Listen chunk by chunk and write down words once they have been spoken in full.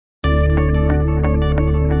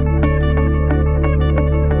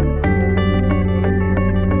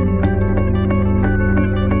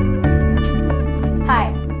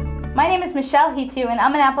Michelle Hitu, and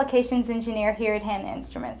I'm an applications engineer here at Hanna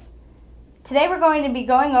Instruments. Today we're going to be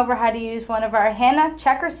going over how to use one of our Hanna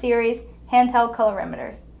Checker Series handheld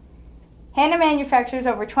colorimeters. Hanna manufactures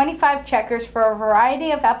over 25 checkers for a variety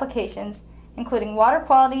of applications, including water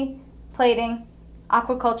quality, plating,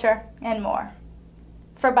 aquaculture, and more.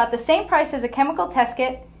 For about the same price as a chemical test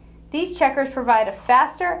kit, these checkers provide a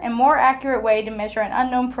faster and more accurate way to measure an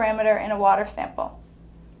unknown parameter in a water sample.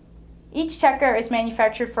 Each checker is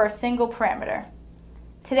manufactured for a single parameter.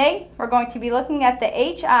 Today, we're going to be looking at the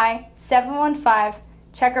HI715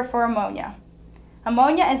 checker for ammonia.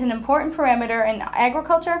 Ammonia is an important parameter in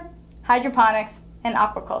agriculture, hydroponics, and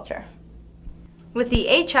aquaculture. With the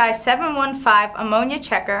HI715 ammonia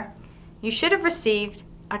checker, you should have received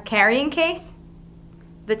a carrying case,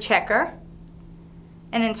 the checker,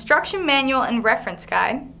 an instruction manual and reference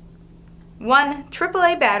guide, one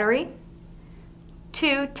AAA battery,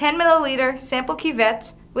 two 10 milliliter sample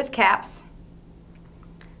cuvettes with caps,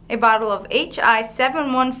 a bottle of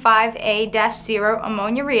HI715A-0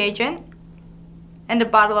 ammonia reagent, and a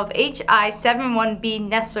bottle of HI71B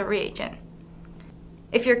Nessler reagent.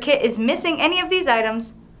 If your kit is missing any of these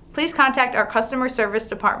items, please contact our customer service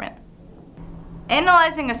department.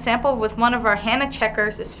 Analyzing a sample with one of our Hanna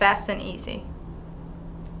checkers is fast and easy.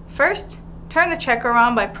 First, turn the checker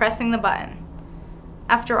on by pressing the button.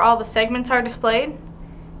 After all the segments are displayed,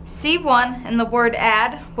 C1 and the word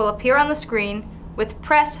Add will appear on the screen with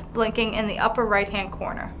press blinking in the upper right-hand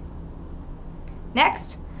corner.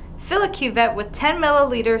 Next, fill a cuvette with 10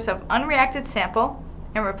 milliliters of unreacted sample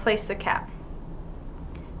and replace the cap.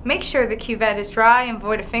 Make sure the cuvette is dry and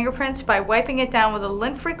void of fingerprints by wiping it down with a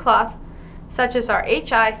lint-free cloth such as our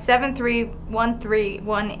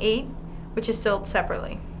HI731318, which is sold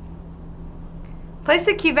separately. Place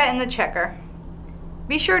the cuvette in the checker.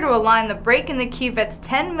 Be sure to align the break in the cuvette's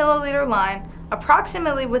 10 milliliter line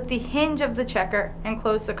approximately with the hinge of the checker and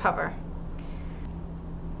close the cover.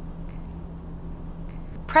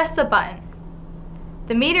 Press the button.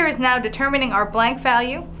 The meter is now determining our blank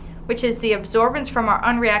value, which is the absorbance from our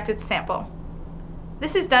unreacted sample.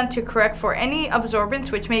 This is done to correct for any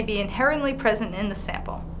absorbance which may be inherently present in the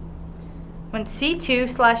sample. When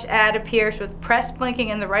C2/Add appears with press blinking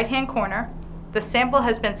in the right-hand corner, the sample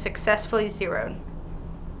has been successfully zeroed.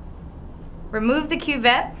 Remove the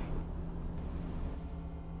cuvette.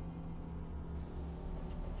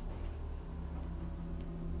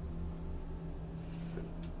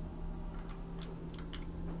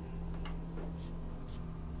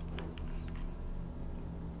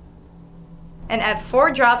 And add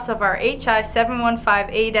 4 drops of our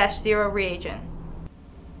HI715A-0 reagent.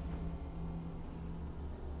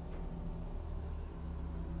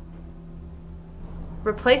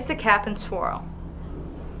 Replace the cap and swirl.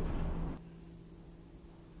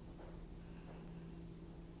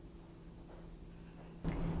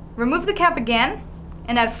 Remove the cap again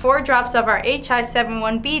and add 4 drops of our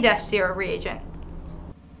HI71B-0 reagent.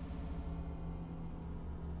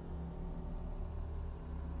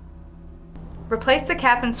 Replace the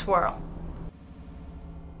cap and swirl.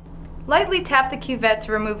 Lightly tap the cuvette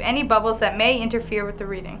to remove any bubbles that may interfere with the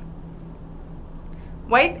reading.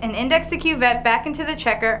 Wipe and index the cuvette back into the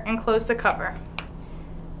checker and close the cover.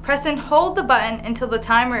 Press and hold the button until the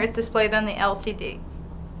timer is displayed on the LCD.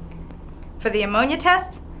 For the ammonia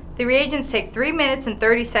test, the reagents take 3 minutes and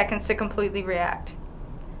 30 seconds to completely react.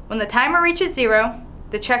 When the timer reaches 0,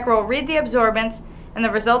 the checker will read the absorbance and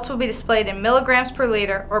the results will be displayed in milligrams per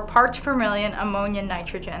liter or parts per million ammonia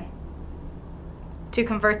nitrogen. To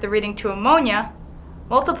convert the reading to ammonia,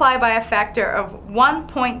 multiply by a factor of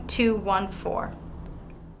 1.214.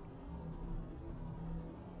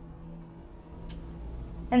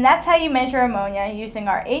 And that's how you measure ammonia using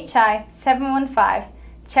our HI715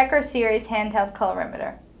 Checker Series handheld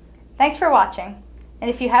colorimeter. Thanks for watching, and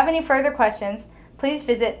if you have any further questions, please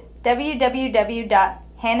visit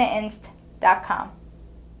www.hannainst.com.